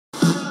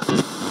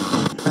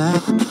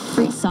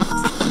Free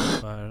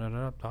socks.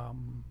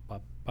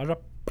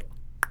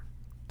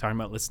 Talking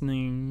about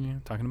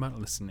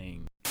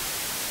listening.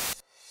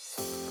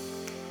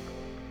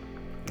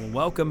 Well,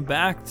 welcome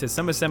back to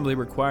Some Assembly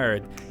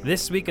Required.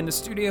 This week in the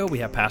studio, we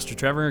have Pastor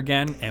Trevor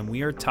again, and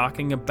we are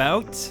talking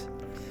about...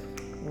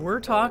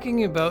 We're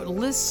talking about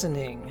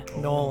listening,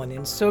 Nolan,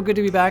 and so good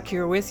to be back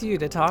here with you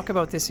to talk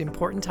about this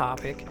important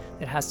topic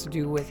that has to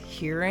do with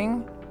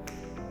hearing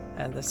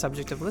and the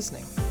subject of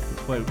listening.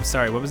 Wait,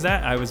 sorry, what was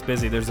that? I was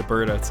busy. There's a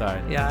bird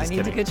outside. Yeah, Just I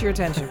need kidding. to get your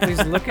attention.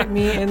 Please look at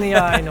me in the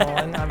eye,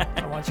 Nolan.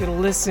 I want you to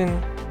listen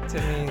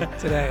to me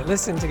today.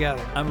 Listen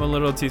together. I'm a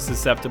little too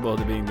susceptible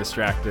to being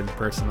distracted,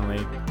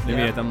 personally.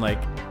 Maybe Yeah.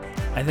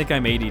 I think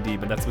I'm ADD,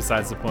 but that's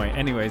besides the point.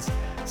 Anyways,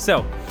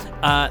 so,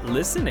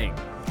 listening.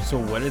 So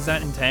what does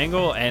that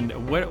entangle,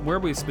 and where are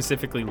we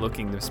specifically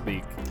looking this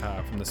week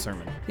from the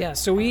sermon? Yeah,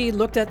 so we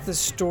looked at the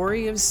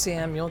story of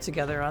Samuel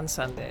together on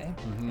Sunday,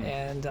 Mm-hmm.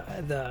 and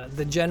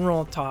the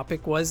general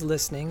topic was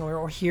listening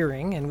or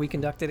hearing, and we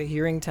conducted a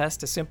hearing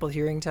test, a simple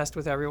hearing test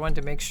with everyone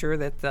to make sure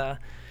that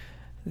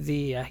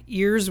the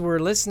ears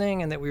were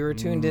listening and that we were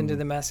tuned into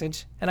the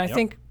message. And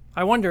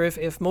I wonder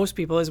if most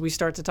people, as we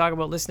start to talk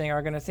about listening,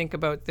 are going to think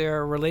about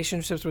their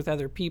relationships with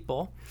other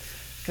people,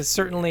 because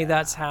certainly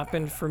that's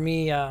happened for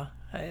me.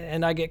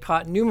 And I get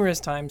caught numerous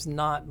times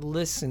not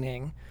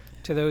listening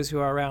to those who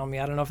are around me.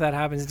 I don't know if that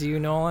happens to you,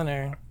 Nolan,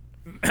 or...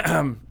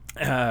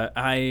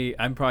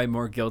 I'm probably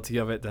more guilty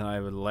of it than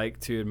I would like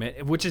to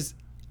admit, which is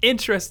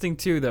interesting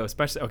too, though,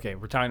 especially, okay,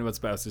 we're talking about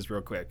spouses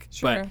real quick.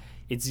 Sure. But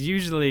it's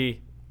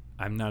usually,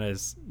 I'm not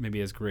as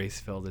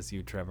grace-filled as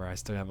you, Trevor. I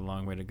still have a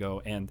long way to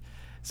go. And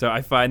so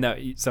I find that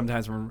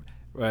sometimes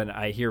when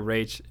I hear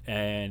Rach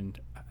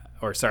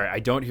I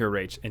don't hear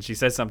Rach, and she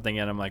says something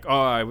and I'm like,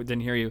 oh, I didn't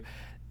hear you.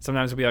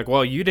 Sometimes we'll be like,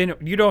 well, you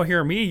don't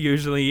hear me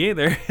usually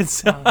either.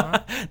 So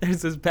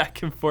there's this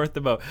back and forth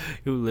about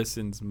who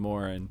listens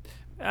more. And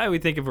I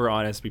would think if we're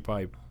honest, we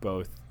probably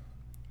both,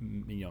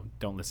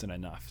 don't listen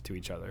enough to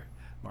each other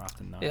more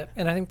often than not. Yeah,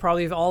 and I think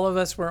probably if all of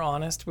us were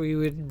honest, we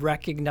would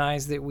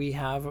recognize that we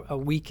have a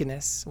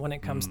weakness when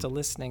it comes to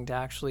listening, to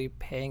actually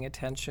paying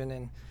attention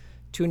and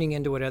tuning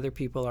into what other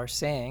people are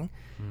saying.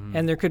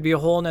 And there could be a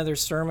whole nother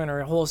sermon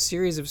or a whole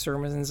series of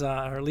sermons, or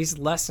at least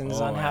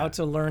lessons on how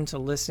to learn to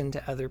listen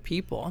to other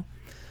people.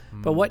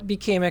 But what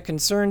became a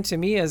concern to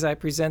me as I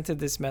presented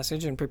this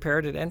message and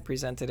prepared it and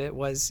presented it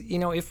was,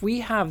 if we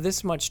have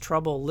this much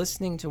trouble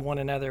listening to one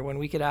another when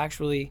we could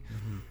actually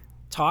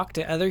talk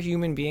to other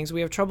human beings,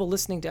 we have trouble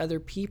listening to other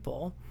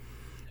people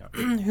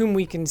whom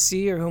we can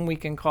see or whom we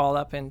can call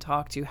up and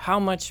talk to, how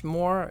much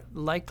more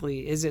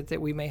likely is it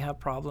that we may have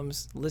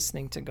problems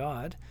listening to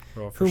God,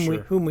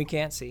 whom we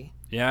can't see?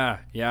 Yeah.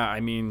 I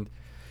mean,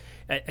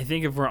 I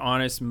think if we're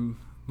honest,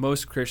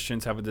 most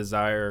Christians have a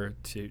desire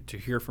to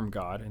hear from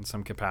God in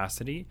some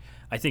capacity.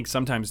 I think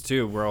sometimes,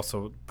 too, we're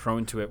also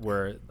prone to it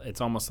where it's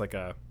almost like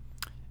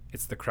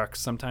it's the crux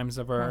sometimes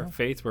of our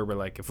faith, where we're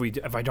like,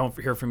 if I don't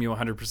hear from you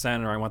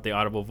 100%, or I want the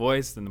audible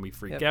voice, then we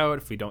freak out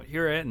if we don't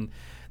hear it. And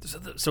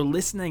so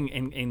listening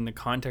in the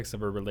context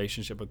of a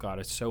relationship with God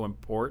is so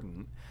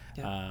important.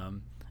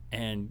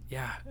 And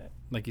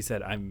like you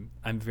said, I'm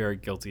very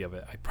guilty of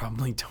it. I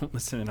probably don't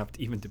listen enough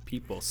even to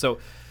people. So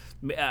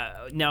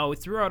now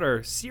throughout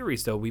our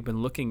series, though, we've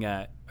been looking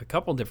at a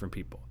couple different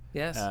people,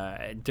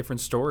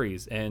 different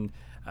stories, and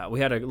we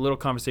had a little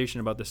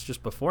conversation about this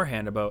just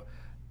beforehand about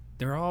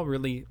they're all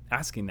really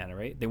asking that,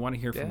 right? They want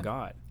to hear from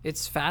God.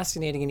 It's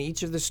fascinating. In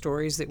each of the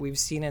stories that we've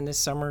seen in this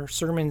summer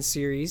sermon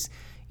series,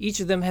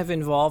 each of them have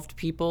involved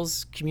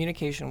people's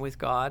communication with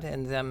God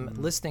and them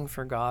listening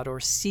for God or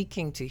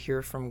seeking to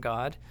hear from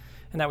God.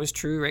 And that was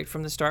true right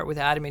from the start with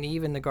Adam and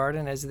Eve in the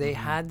garden, as they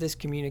had this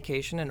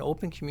communication, an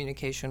open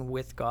communication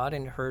with God,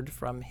 and heard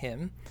from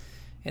him.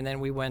 And then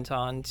we went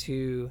on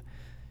to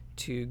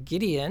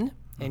Gideon,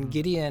 and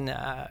Gideon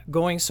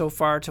going so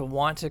far to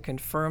want to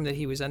confirm that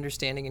he was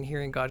understanding and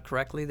hearing God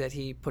correctly, that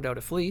he put out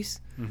a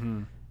fleece.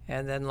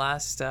 And then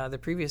the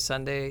previous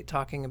Sunday,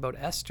 talking about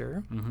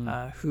Esther,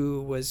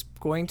 who was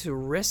going to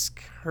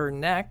risk her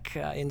neck,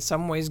 in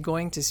some ways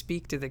going to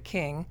speak to the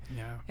king,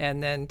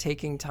 and then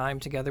taking time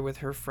together with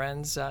her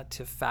friends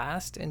to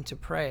fast and to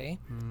pray,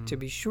 to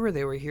be sure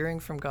they were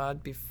hearing from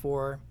God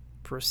before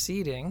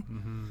proceeding.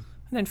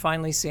 And then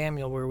finally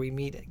Samuel, where we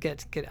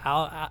get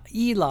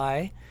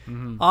Eli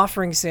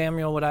offering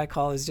Samuel what I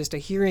call is just a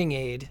hearing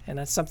aid. And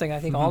that's something I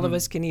think all of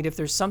us can need. If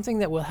there's something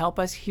that will help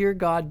us hear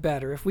God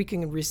better, if we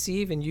can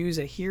receive and use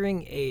a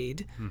hearing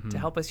aid to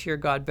help us hear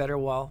God better,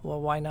 well,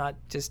 why not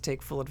just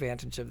take full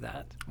advantage of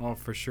that? Oh,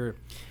 for sure.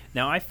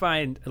 Now, I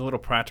find a little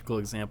practical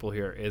example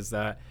here is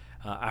that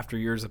after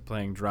years of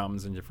playing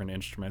drums and different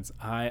instruments,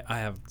 I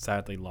have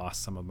sadly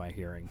lost some of my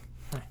hearing.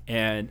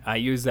 And I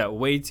use that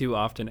way too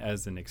often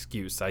as an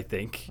excuse, I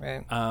think.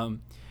 Right.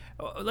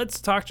 Let's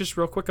talk just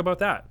real quick about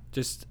that.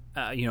 Just,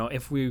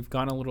 if we've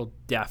gone a little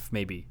deaf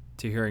maybe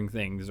to hearing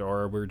things,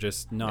 or we're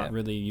just not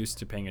really used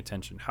to paying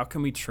attention, how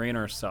can we train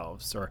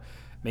ourselves, or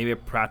maybe a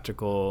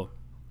practical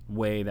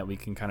way that we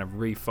can kind of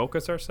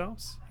refocus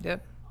ourselves?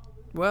 Yep.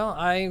 Well,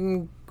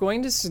 I'm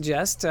going to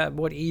suggest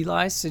what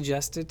Eli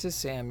suggested to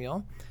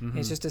Samuel.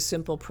 It's just a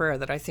simple prayer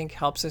that I think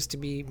helps us to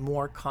be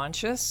more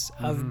conscious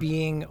of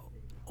being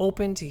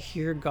open to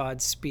hear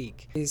God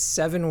speak. These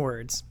 7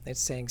 words. It's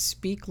saying,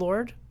 "Speak,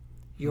 Lord,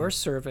 your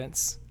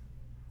servant's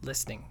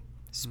listening."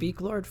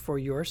 Speak, Lord, for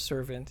your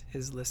servant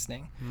is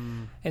listening.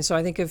 And so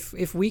I think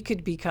if we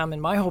could become,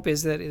 and my hope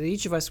is that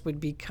each of us would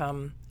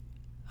become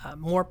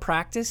more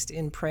practiced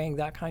in praying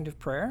that kind of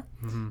prayer.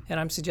 And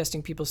I'm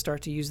suggesting people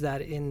start to use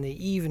that in the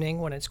evening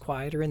when it's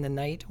quiet, or in the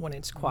night when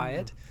it's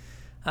quiet,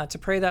 to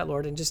pray that,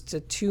 Lord, and just to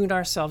tune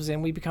ourselves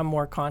in. We become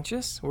more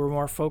conscious. We're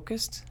more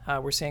focused.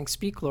 We're saying,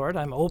 "Speak, Lord.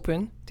 I'm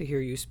open to hear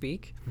you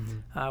speak."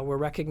 We're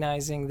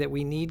recognizing that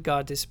we need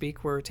God to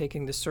speak. We're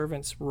taking the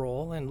servant's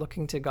role and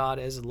looking to God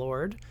as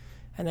Lord.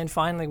 And then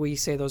finally, we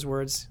say those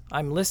words,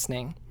 "I'm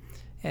listening."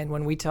 And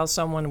when we tell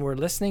someone we're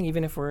listening,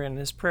 even if we're in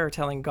this prayer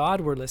telling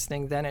God we're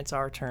listening, then it's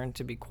our turn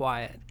to be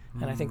quiet.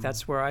 And I think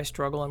that's where I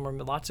struggle, and where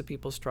lots of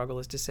people struggle,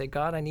 is to say,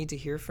 "God, I need to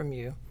hear from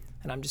you,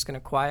 and I'm just going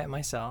to quiet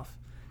myself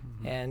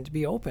and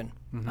be open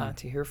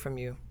to hear from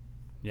you."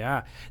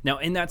 Yeah. Now,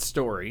 in that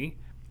story,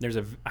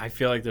 I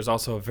feel like there's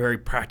also a very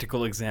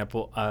practical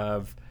example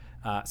of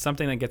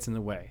something that gets in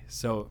the way.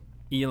 So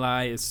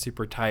Eli is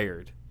super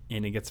tired,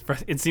 and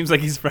it seems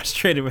like he's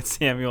frustrated with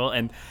Samuel.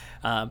 And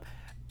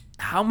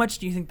how much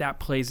do you think that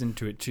plays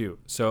into it too?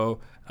 So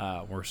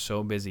we're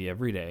so busy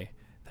every day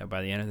that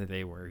by the end of the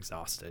day, we're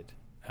exhausted,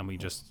 and we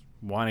just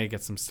want to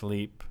get some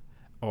sleep,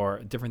 or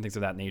different things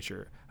of that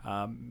nature.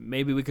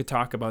 Maybe we could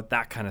talk about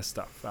that kind of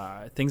stuff,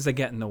 things that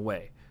get in the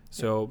way.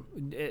 So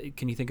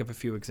can you think of a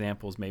few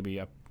examples,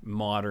 maybe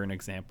modern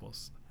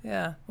examples?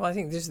 Yeah, well, I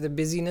think just the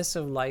busyness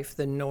of life,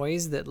 the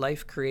noise that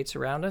life creates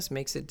around us,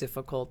 makes it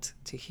difficult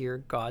to hear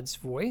God's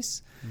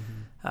voice.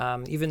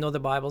 Even though the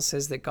Bible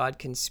says that God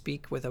can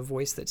speak with a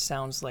voice that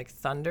sounds like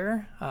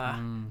thunder,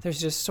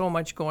 there's just so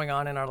much going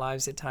on in our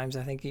lives at times.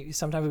 I think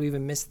sometimes we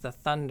even miss the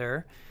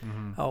thunder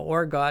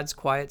or God's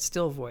quiet,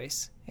 still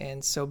voice.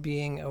 And so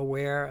being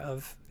aware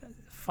of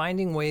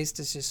finding ways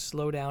to just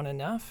slow down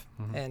enough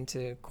and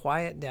to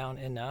quiet down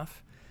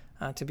enough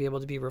to be able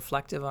to be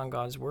reflective on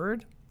God's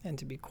word and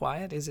to be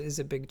quiet is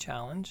a big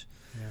challenge.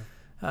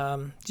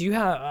 Do you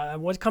have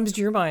what comes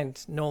to your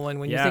mind, Nolan,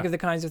 when you think of the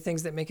kinds of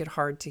things that make it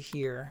hard to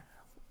hear?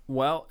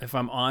 Well, if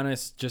I'm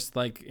honest, just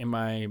like in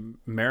my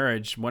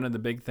marriage, one of the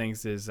big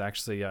things is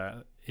actually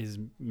is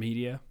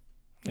media,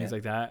 things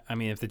like that. I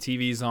mean, if the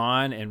TV's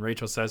on and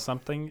Rachel says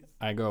something,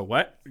 I go,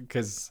 "What?"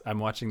 Because I'm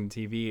watching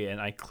the TV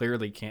and I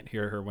clearly can't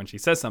hear her when she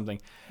says something.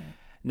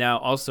 Now,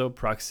 also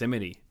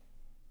proximity,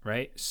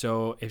 right?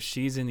 So if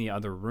she's in the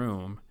other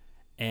room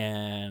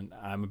and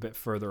I'm a bit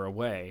further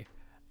away,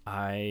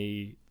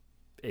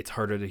 it's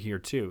harder to hear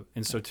too.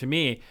 And so to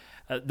me,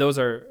 those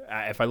are,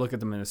 if I look at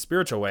them in a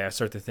spiritual way, I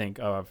start to think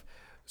of,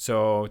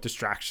 so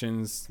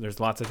distractions. There's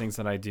lots of things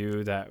that I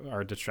do that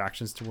are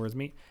distractions towards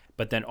me,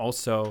 but then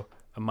also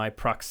my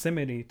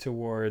proximity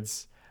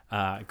towards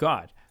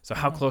God. So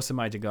how close am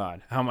I to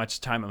God? How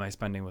much time am I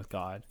spending with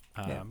God?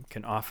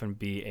 Can often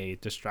be a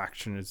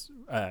distraction as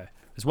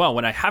well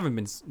when I haven't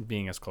been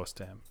being as close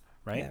to Him,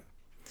 right?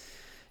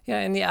 Yeah,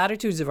 and the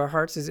attitudes of our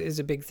hearts is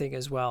a big thing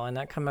as well, and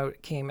that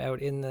came out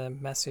in the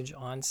message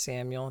on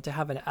Samuel, to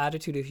have an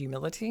attitude of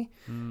humility.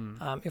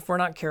 If we're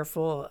not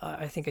careful,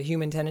 I think a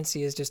human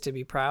tendency is just to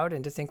be proud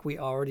and to think we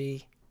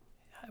already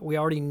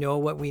know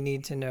what we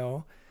need to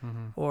know,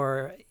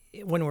 or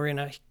when we're in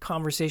a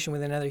conversation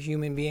with another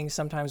human being,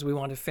 sometimes we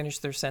want to finish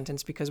their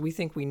sentence because we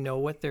think we know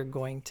what they're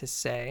going to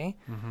say.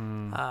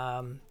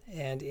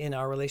 And in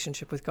our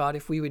relationship with God,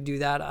 if we would do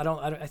that,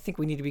 I think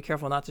we need to be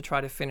careful not to try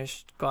to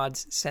finish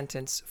God's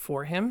sentence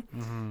for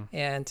Him,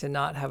 and to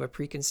not have a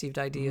preconceived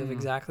idea of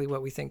exactly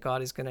what we think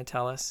God is going to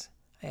tell us.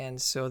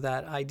 And so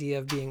that idea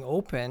of being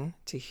open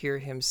to hear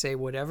Him say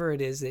whatever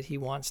it is that He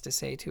wants to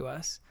say to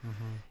us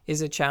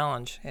is a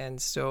challenge.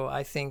 And so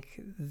I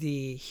think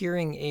the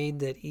hearing aid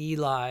that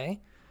Eli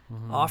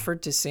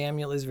offered to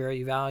Samuel is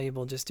very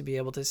valuable, just to be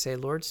able to say,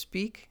 "Lord,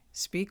 speak,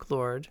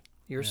 Lord,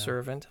 your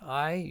servant.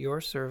 I, your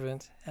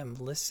servant, am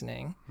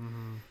listening."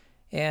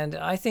 And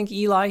I think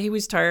Eli, he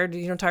was tired.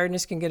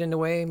 Tiredness can get in the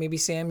way. Maybe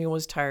Samuel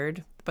was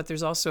tired. But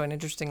there's also an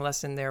interesting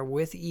lesson there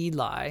with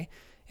Eli,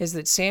 is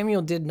that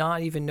Samuel did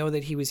not even know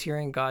that he was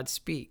hearing God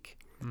speak.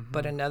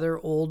 But another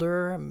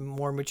older,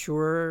 more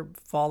mature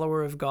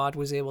follower of God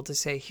was able to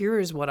say, "Here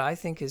is what I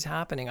think is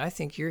happening. I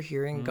think you're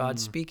hearing God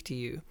speak to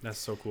you." That's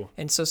so cool.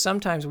 And so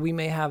sometimes we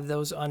may have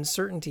those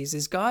uncertainties.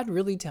 Is God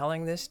really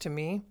telling this to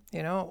me?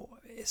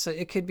 So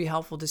it could be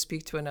helpful to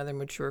speak to another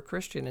mature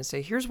Christian and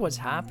say, "Here's what's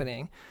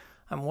happening.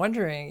 I'm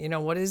wondering,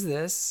 what is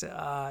this?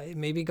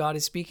 Maybe God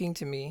is speaking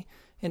to me."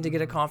 And to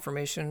get a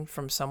confirmation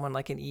from someone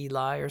like an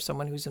Eli, or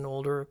someone who's an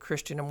older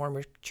Christian, a more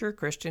mature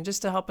Christian,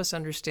 just to help us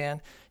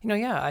understand,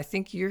 I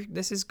think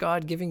this is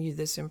God giving you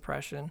this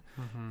impression,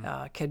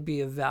 could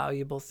be a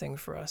valuable thing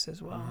for us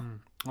as well.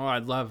 Oh, I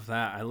love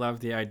that. I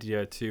love the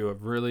idea too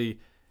of really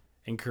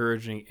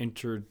encouraging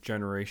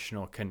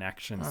intergenerational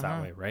connections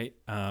that way, right?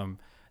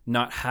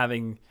 Not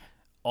having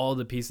all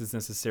the pieces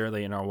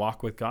necessarily in our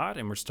walk with God,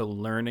 and we're still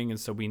learning. And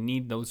so we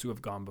need those who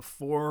have gone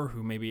before,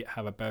 who maybe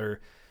have a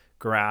better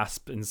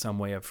grasp in some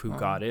way of who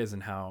God is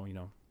and how,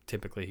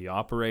 typically he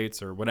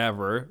operates or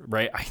whatever,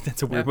 right?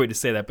 That's a weird way to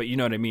say that, but you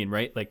know what I mean,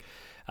 right? Like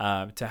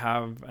to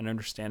have an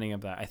understanding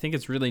of that. I think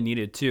it's really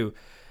needed too.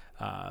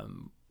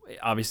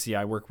 Obviously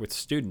I work with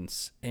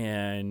students,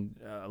 and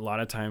a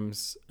lot of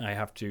times I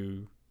have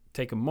to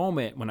take a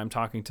moment when I'm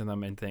talking to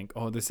them and think,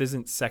 oh, this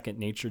isn't second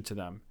nature to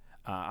them.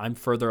 I'm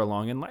further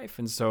along in life,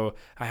 and so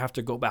I have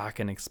to go back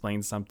and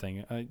explain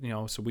something.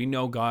 So we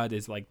know God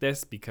is like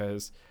this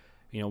because,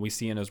 we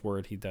see in His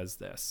Word He does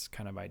this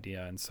kind of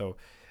idea, and so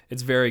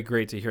it's very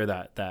great to hear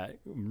that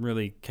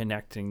really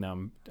connecting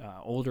them,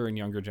 older and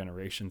younger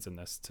generations in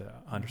this, to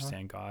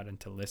understand God and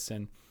to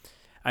listen.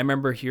 I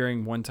remember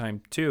hearing one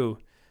time too,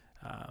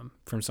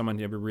 from someone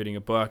who had been reading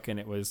a book, and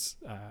it was,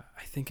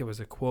 I think it was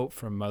a quote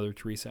from Mother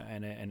Teresa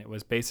in it, and it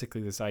was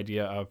basically this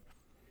idea of,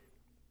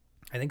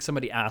 I think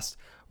somebody asked,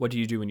 what do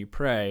you do when you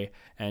pray?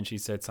 And she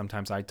said,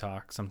 sometimes I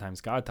talk,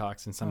 sometimes God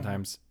talks, and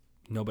sometimes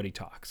nobody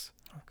talks.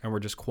 Okay. And we're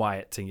just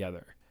quiet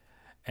together.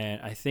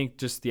 And I think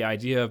just the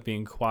idea of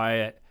being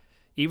quiet,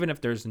 even if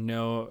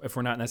if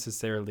we're not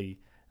necessarily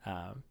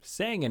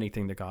saying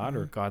anything to God,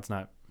 or God's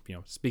not,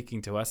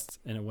 speaking to us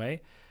in a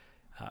way,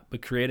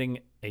 but creating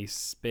a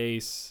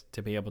space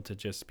to be able to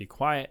just be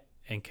quiet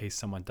in case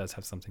someone does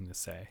have something to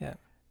say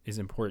is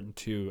important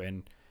too.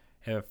 And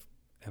if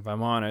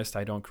I'm honest,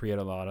 I don't create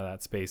a lot of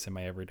that space in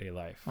my everyday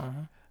life.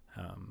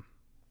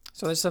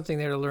 So there's something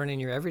there to learn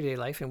in your everyday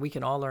life, and we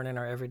can all learn in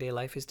our everyday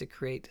life, is to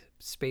create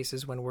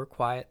spaces when we're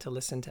quiet to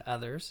listen to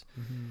others.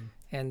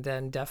 And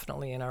then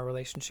definitely in our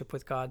relationship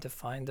with God to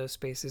find those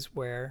spaces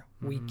where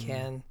we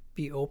can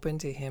be open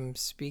to Him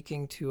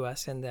speaking to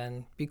us, and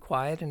then be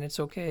quiet. And it's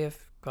okay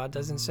if God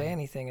doesn't say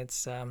anything.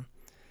 It's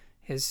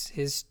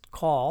his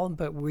call,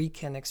 but we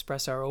can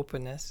express our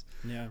openness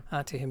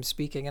to Him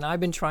speaking. And I've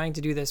been trying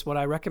to do this. What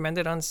I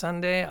recommended on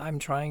Sunday, I'm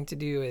trying to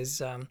do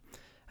is,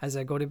 as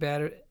I go to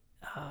bed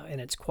and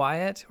it's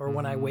quiet, or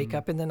when I wake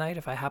up in the night,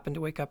 if I happen to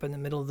wake up in the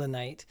middle of the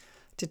night,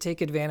 to take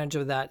advantage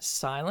of that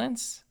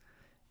silence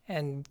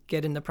and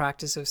get in the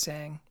practice of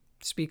saying,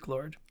 "Speak,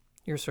 Lord,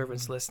 your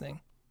servant's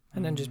listening,"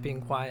 and then just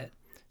being quiet.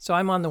 So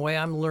I'm on the way.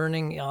 I'm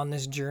learning on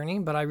this journey,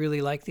 but I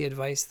really like the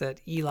advice that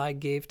Eli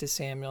gave to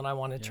Samuel, and I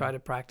want to try to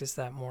practice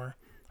that more,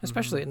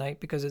 especially at night,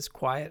 because it's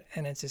quiet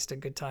and it's just a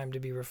good time to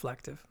be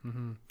reflective.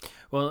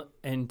 Well,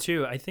 and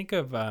two, I think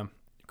of,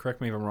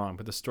 correct me if I'm wrong,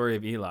 but the story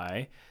of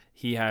Eli,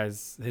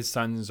 his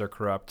sons are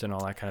corrupt and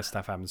all that kind of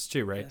stuff happens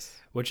too, right?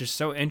 Yes. Which is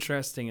so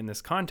interesting in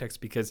this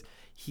context, because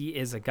he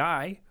is a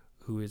guy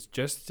who is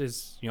just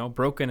as,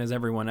 broken as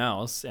everyone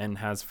else and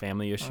has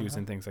family issues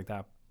and things like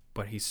that.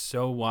 But he's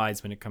so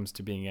wise when it comes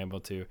to being able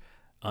to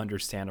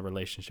understand a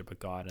relationship with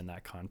God in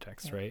that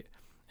context, right?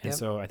 And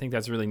so I think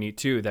that's really neat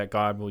too, that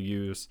God will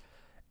use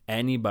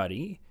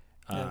anybody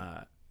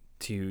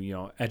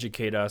to,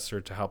 educate us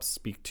or to help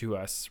speak to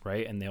us,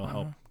 right? And they'll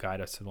help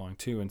guide us along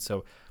too. And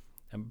so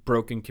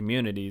broken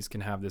communities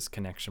can have this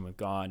connection with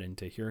God and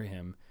to hear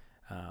Him.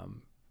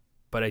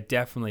 But I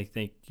definitely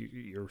think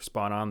you're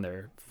spot on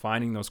there,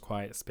 finding those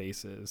quiet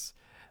spaces,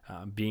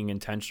 being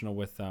intentional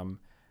with them.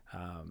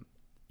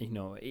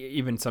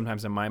 Even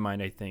sometimes in my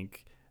mind, I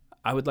think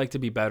I would like to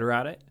be better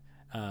at it,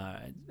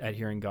 at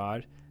hearing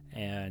God,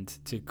 and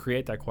to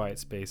create that quiet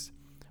space.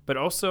 But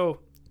also,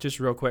 just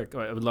real quick,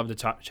 I would love to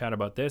chat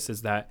about this,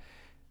 is that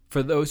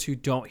for those who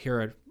don't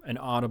hear an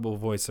audible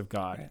voice of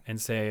God and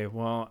say,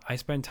 well, I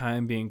spend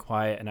time being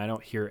quiet and I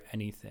don't hear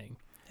anything.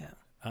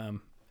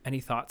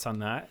 Any thoughts on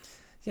that?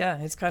 Yeah,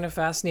 it's kind of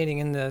fascinating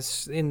in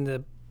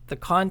the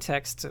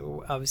context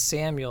of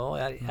Samuel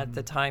at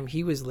the time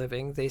he was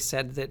living. They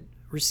said that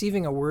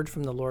receiving a word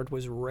from the Lord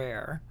was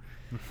rare.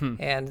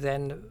 And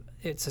then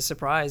it's a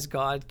surprise,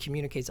 God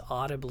communicates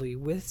audibly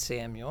with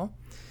Samuel.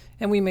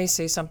 And we may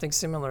say something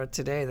similar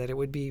today, that it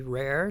would be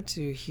rare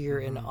to hear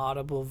an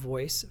audible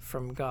voice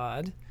from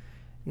God.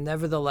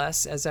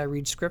 Nevertheless, as I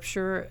read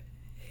Scripture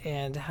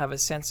and have a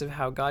sense of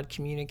how God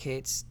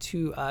communicates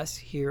to us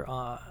here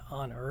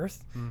on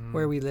earth,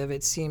 where we live,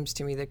 it seems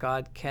to me that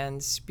God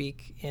can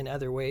speak in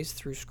other ways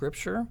through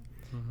Scripture,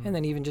 and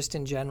then even just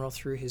in general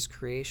through His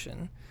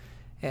creation.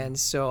 And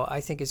so I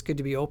think it's good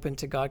to be open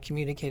to God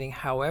communicating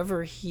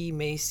however He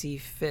may see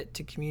fit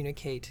to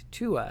communicate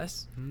to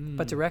us,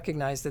 but to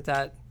recognize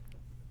that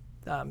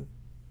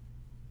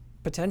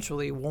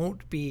potentially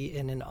won't be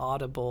in an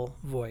audible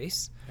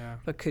voice,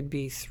 but could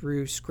be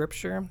through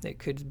Scripture. It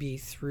could be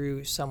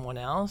through someone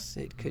else.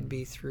 It could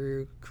be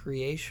through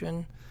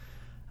creation,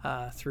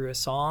 through a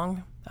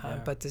song.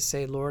 But to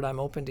say, Lord, I'm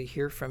open to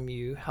hear from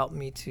you. Help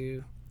me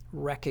to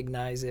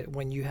recognize it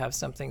when you have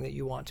something that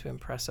you want to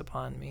impress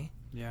upon me.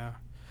 Yeah.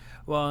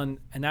 Well,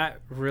 and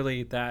that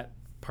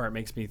part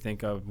makes me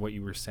think of what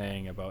you were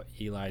saying about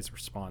Eli's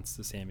response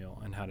to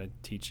Samuel and how to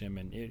teach him,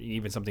 and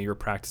even something you're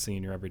practicing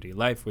in your everyday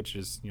life, which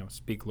is,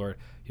 speak, Lord,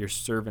 your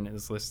servant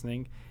is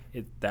listening.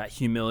 That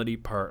humility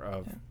part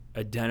of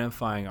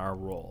identifying our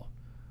role.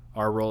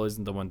 Our role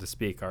isn't the one to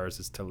speak, ours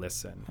is to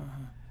listen.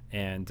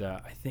 And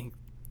I think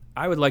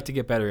I would like to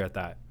get better at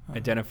that,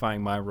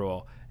 identifying my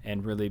role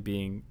and really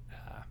being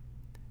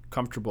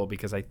comfortable,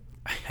 because I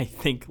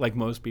think, like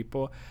most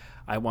people,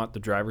 I want the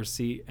driver's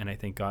seat, and I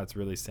think God's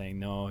really saying,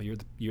 no,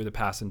 you're the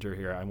passenger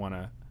here. I want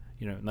to,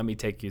 let me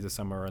take you to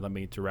somewhere, or let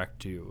me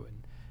direct you,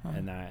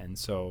 and that. And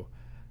so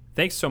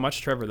thanks so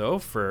much, Trevor, though,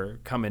 for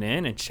coming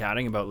in and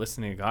chatting about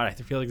listening to God. I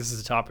feel like this is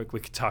a topic we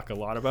could talk a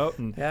lot about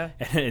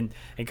and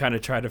kind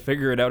of try to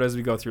figure it out as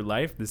we go through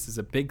life. This is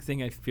a big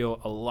thing I feel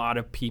a lot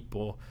of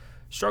people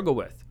struggle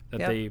with,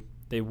 that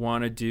they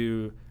want to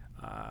do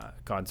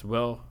God's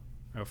will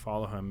or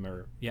follow him,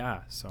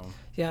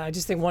 I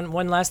just think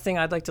one last thing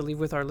I'd like to leave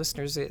with our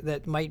listeners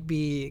that might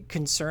be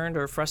concerned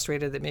or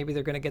frustrated that maybe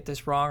they're going to get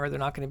this wrong, or they're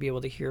not going to be able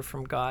to hear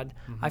from God.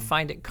 I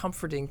find it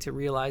comforting to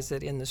realize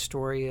that in the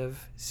story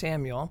of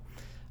Samuel,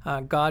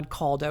 God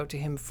called out to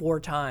him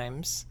 4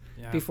 times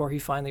before he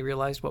finally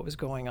realized what was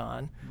going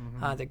on,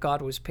 that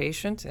God was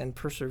patient and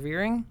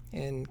persevering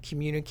in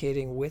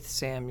communicating with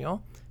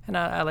Samuel. And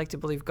I like to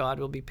believe God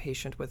will be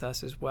patient with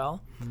us as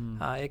well.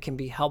 It can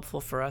be helpful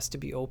for us to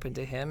be open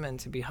to him and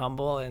to be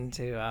humble and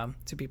to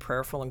be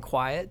prayerful and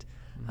quiet.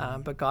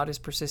 But God is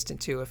persistent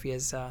too if he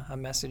has a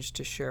message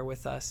to share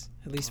with us.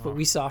 At least what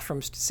we saw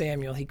from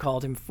Samuel, he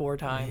called him 4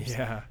 times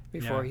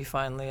before he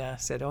finally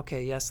said,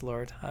 okay, yes,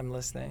 Lord, I'm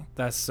listening.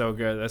 That's so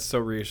good. That's so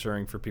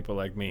reassuring for people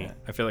like me. Yeah.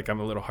 I feel like I'm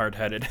a little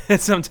hard-headed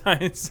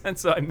sometimes, and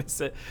so I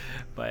miss it.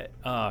 But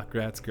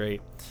that's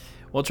great.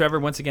 Well, Trevor,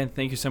 once again,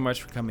 thank you so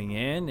much for coming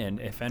in. And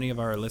if any of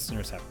our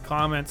listeners have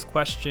comments,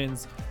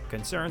 questions,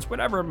 concerns,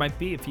 whatever it might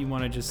be, if you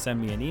want to just send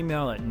me an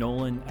email at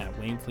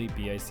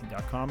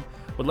nolan@waynefleetbic.com.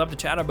 Would love to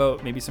chat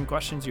about maybe some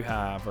questions you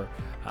have, or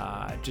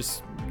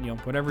just,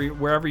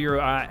 wherever you're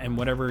at and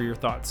whatever your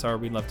thoughts are,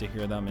 we'd love to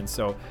hear them. And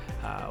so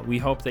we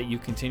hope that you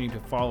continue to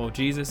follow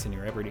Jesus in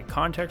your everyday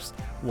context,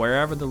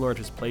 wherever the Lord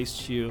has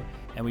placed you.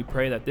 And we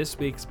pray that this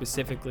week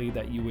specifically,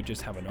 that you would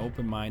just have an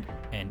open mind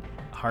and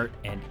heart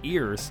and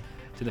ears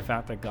to the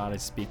fact that God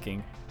is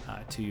speaking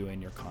to you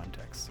in your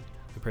context.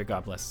 We pray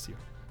God blesses you.